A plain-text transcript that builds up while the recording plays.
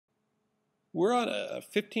We're on a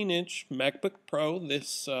 15-inch MacBook Pro.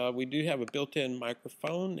 We do have a built-in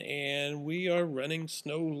microphone, and we are running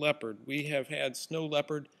Snow Leopard. We have had Snow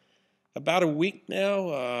Leopard about a week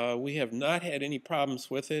now. We have not had any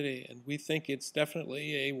problems with it, and we think it's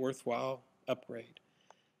definitely a worthwhile upgrade.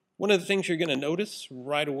 One of the things you're going to notice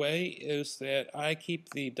right away is that I keep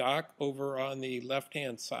the dock over on the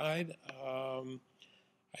left-hand side.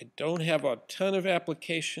 I don't have a ton of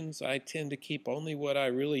applications. I tend to keep only what I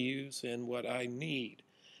really use and what I need.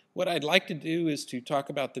 What I'd like to do is to talk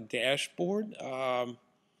about the dashboard.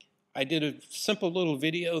 I did a simple little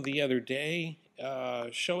video the other day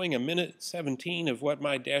showing a minute 17 of what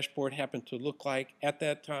my dashboard happened to look like at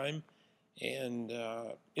that time. And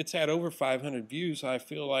it's had over 500 views. I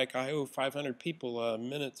feel like I owe 500 people a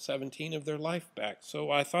minute 17 of their life back. So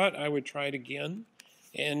I thought I would try it again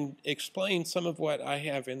and explain some of what I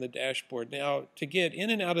have in the dashboard. Now, to get in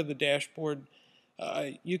and out of the dashboard,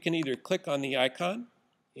 you can either click on the icon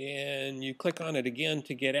and you click on it again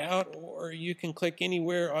to get out, or you can click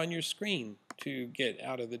anywhere on your screen to get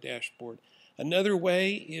out of the dashboard. Another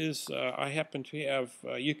way is I happen to have,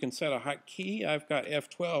 you can set a hotkey. I've got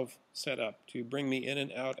F12 set up to bring me in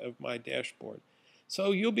and out of my dashboard.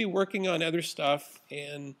 So you'll be working on other stuff,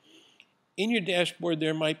 and in your dashboard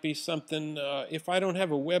there might be something, if I don't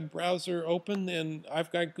have a web browser open, then I've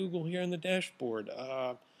got Google here in the dashboard.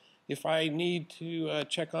 If I need to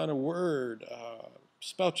check on a word,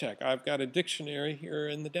 spell check, I've got a dictionary here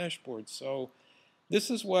in the dashboard. So this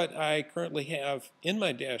is what I currently have in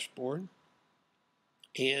my dashboard.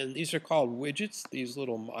 And these are called widgets. These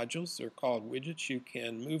little modules are called widgets. You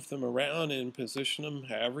can move them around and position them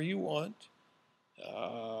however you want.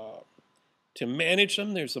 To manage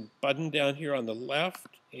them, there's a button down here on the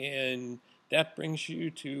left, and that brings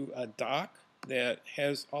you to a dock that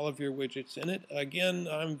has all of your widgets in it. Again,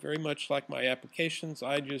 I'm very much like my applications.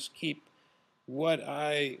 I just keep what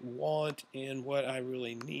I want and what I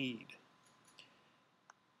really need.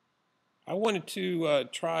 I wanted to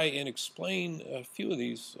try and explain a few of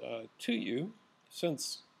these to you.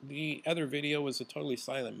 Since the other video was a totally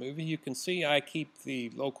silent movie, you can see I keep the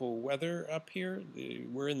local weather up here.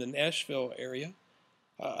 We're in the Nashville area.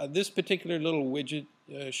 This particular little widget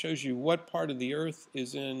shows you what part of the earth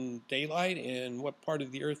is in daylight and what part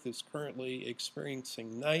of the earth is currently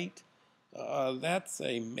experiencing night. That's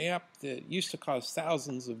a map that used to cost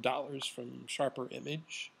thousands of dollars from Sharper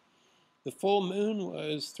Image. The full moon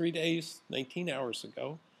was 3 days, 19 hours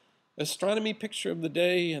ago. Astronomy picture of the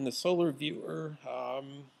day and the solar viewer.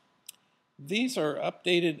 These are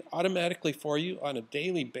updated automatically for you on a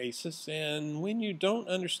daily basis, and when you don't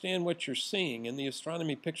understand what you're seeing in the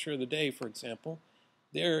astronomy picture of the day, for example,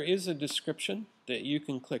 there is a description that you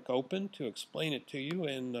can click open to explain it to you,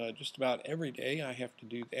 and just about every day I have to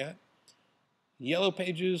do that. Yellow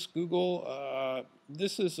Pages, Google,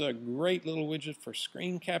 this is a great little widget for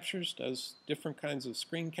screen captures, does different kinds of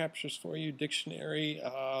screen captures for you. Dictionary,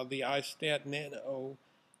 the iStat Nano.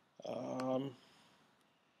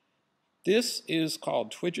 This is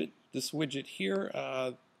called Widget. This widget here,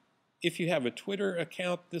 if you have a Twitter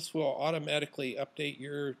account, this will automatically update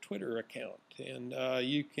your Twitter account. And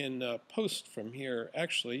you can post from here,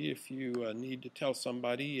 actually, if you need to tell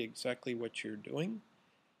somebody exactly what you're doing.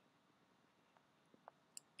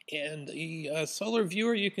 And the solar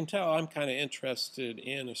viewer, you can tell I'm kind of interested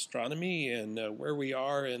in astronomy and where we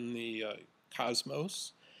are in the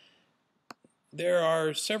cosmos. There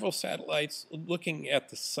are several satellites looking at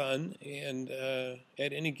the sun and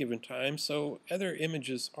at any given time, so other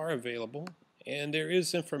images are available, and there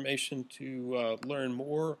is information to learn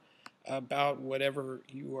more about whatever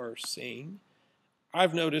you are seeing.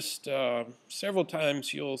 I've noticed several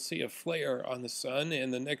times you'll see a flare on the sun,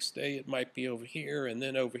 and the next day it might be over here and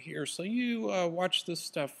then over here. So you watch this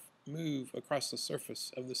stuff move across the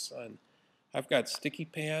surface of the sun. I've got sticky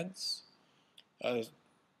pads,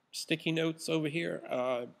 sticky notes over here.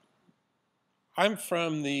 I'm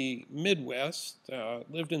from the Midwest,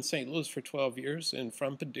 lived in St. Louis for 12 years and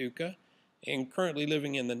from Paducah, and currently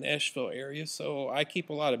living in the Nashville area. So I keep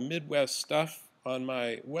a lot of Midwest stuff on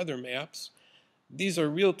my weather maps. These are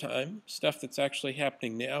real-time stuff that's actually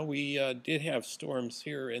happening now. We did have storms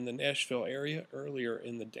here in the Nashville area earlier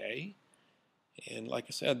in the day. And like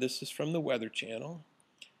I said, this is from the Weather Channel.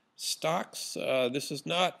 Stocks, this is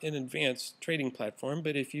not an advanced trading platform,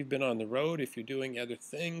 but if you've been on the road, if you're doing other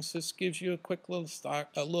things, this gives you a quick little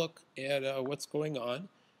look at what's going on.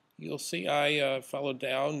 You'll see I follow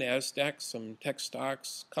Dow, NASDAQ, some tech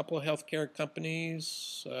stocks, a couple of healthcare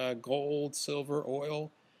companies, gold, silver,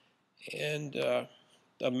 oil. And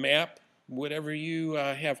the map, whatever you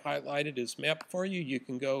have highlighted is mapped for you. You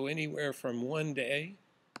can go anywhere from 1 day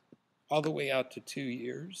all the way out to 2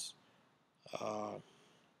 years.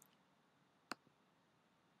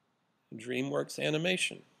 DreamWorks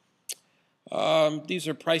Animation. These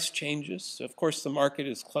are price changes. Of course, the market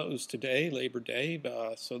is closed today, Labor Day,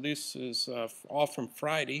 so this is all from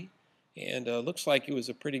Friday. And looks like it was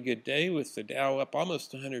a pretty good day with the Dow up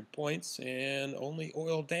almost 100 points and only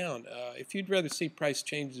oil down. If you'd rather see price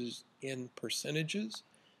changes in percentages,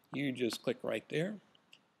 you just click right there.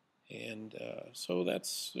 And so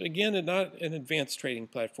that's, again, not an advanced trading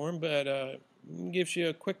platform, but gives you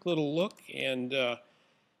a quick little look. And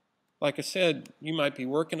like I said, you might be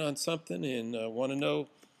working on something and want to know,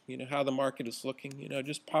 how the market is looking.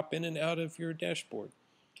 Just pop in and out of your dashboard.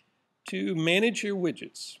 To manage your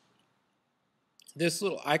widgets, this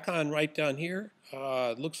little icon right down here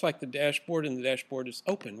looks like the dashboard, and the dashboard is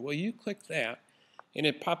open. Well, you click that, and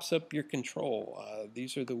it pops up your control.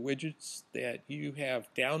 These are the widgets that you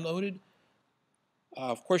have downloaded.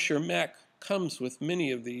 Of course, your Mac comes with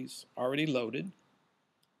many of these already loaded,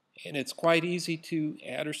 and it's quite easy to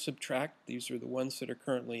add or subtract. These are the ones that are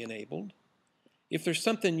currently enabled. If there's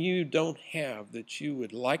something you don't have that you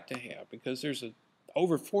would like to have, because there's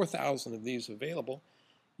over 4,000 of these available,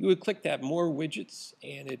 you would click that More Widgets,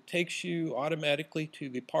 and it takes you automatically to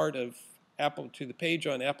the part of Apple, to the page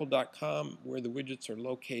on apple.com where the widgets are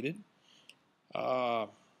located.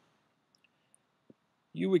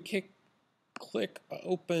 You would click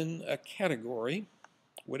Open a category,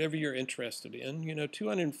 whatever you're interested in.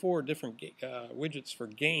 204 different widgets for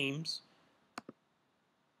games.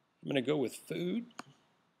 I'm going to go with food,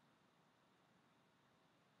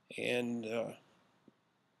 and I'm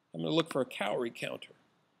going to look for a calorie counter.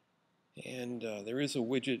 And there is a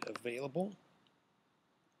widget available.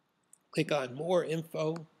 Click on More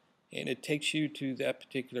Info, and it takes you to that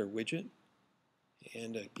particular widget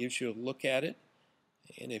and gives you a look at it.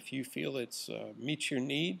 And if you feel it meets your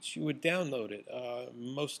needs, you would download it.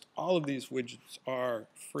 Most all of these widgets are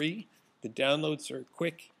free. The downloads are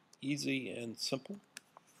quick, easy, and simple.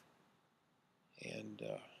 And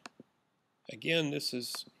again, this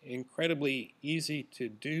is incredibly easy to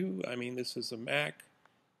do. I mean, this is a Mac.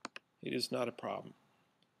 It is not a problem.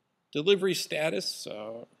 Delivery status,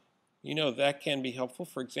 that can be helpful.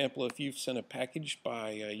 For example, if you've sent a package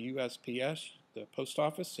by USPS, the post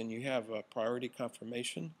office, and you have a priority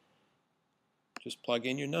confirmation, just plug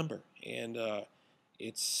in your number. And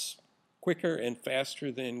it's quicker and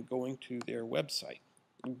faster than going to their website,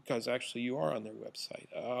 because actually you are on their website.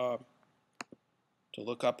 To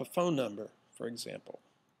look up a phone number, for example,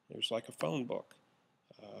 there's like a phone book.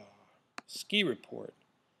 Ski report.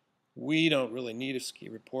 We don't really need a ski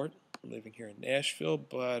report. I'm living here in Nashville,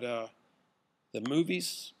 but the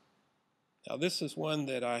movies, now this is one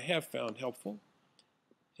that I have found helpful.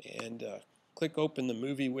 And click Open the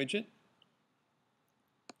Movie widget.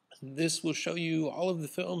 This will show you all of the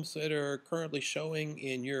films that are currently showing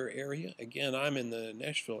in your area. Again, I'm in the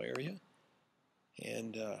Nashville area.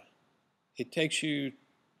 And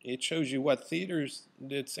it shows you what theaters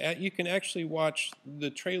it's at. You can actually watch the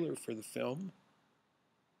trailer for the film.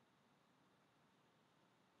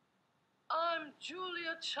 I'm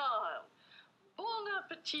Julia Child. Bon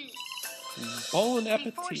appetit. Bon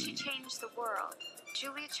appetit. Before she changed the world,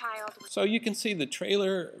 Julia Child was So you can see the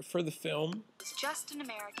trailer for the film. just an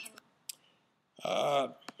American.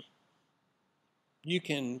 You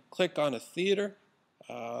can click on a theater,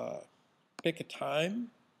 pick a time,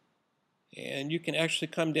 and you can actually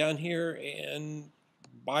come down here and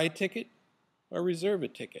buy a ticket or reserve a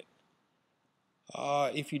ticket.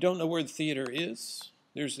 If you don't know where the theater is,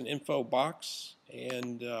 there's an info box,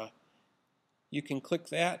 and you can click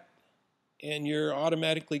that, and you're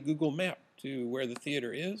automatically Google Mapped to where the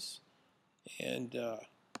theater is, and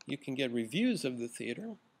you can get reviews of the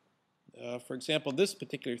theater. For example, this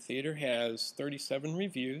particular theater has 37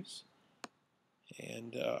 reviews,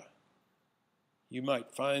 and you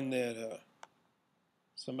might find that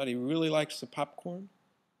somebody really likes the popcorn.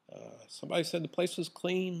 Somebody said the place was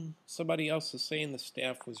clean. Somebody else is saying the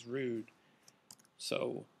staff was rude.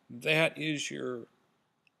 So that is your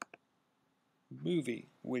movie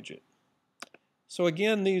widget. So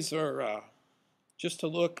again, these are just to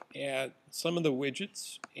look at some of the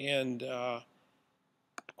widgets, and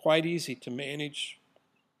quite easy to manage.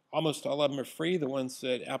 Almost all of them are free, the ones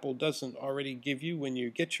that Apple doesn't already give you when you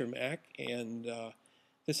get your Mac. And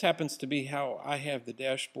this happens to be how I have the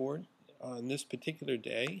dashboard on this particular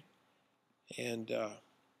day. And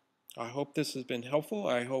I hope this has been helpful.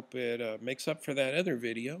 I hope it makes up for that other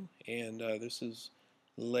video. And this is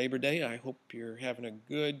Labor Day. I hope you're having a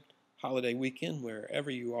good holiday weekend wherever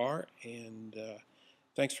you are. And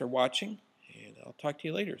thanks for watching. And I'll talk to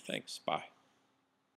you later. Thanks. Bye.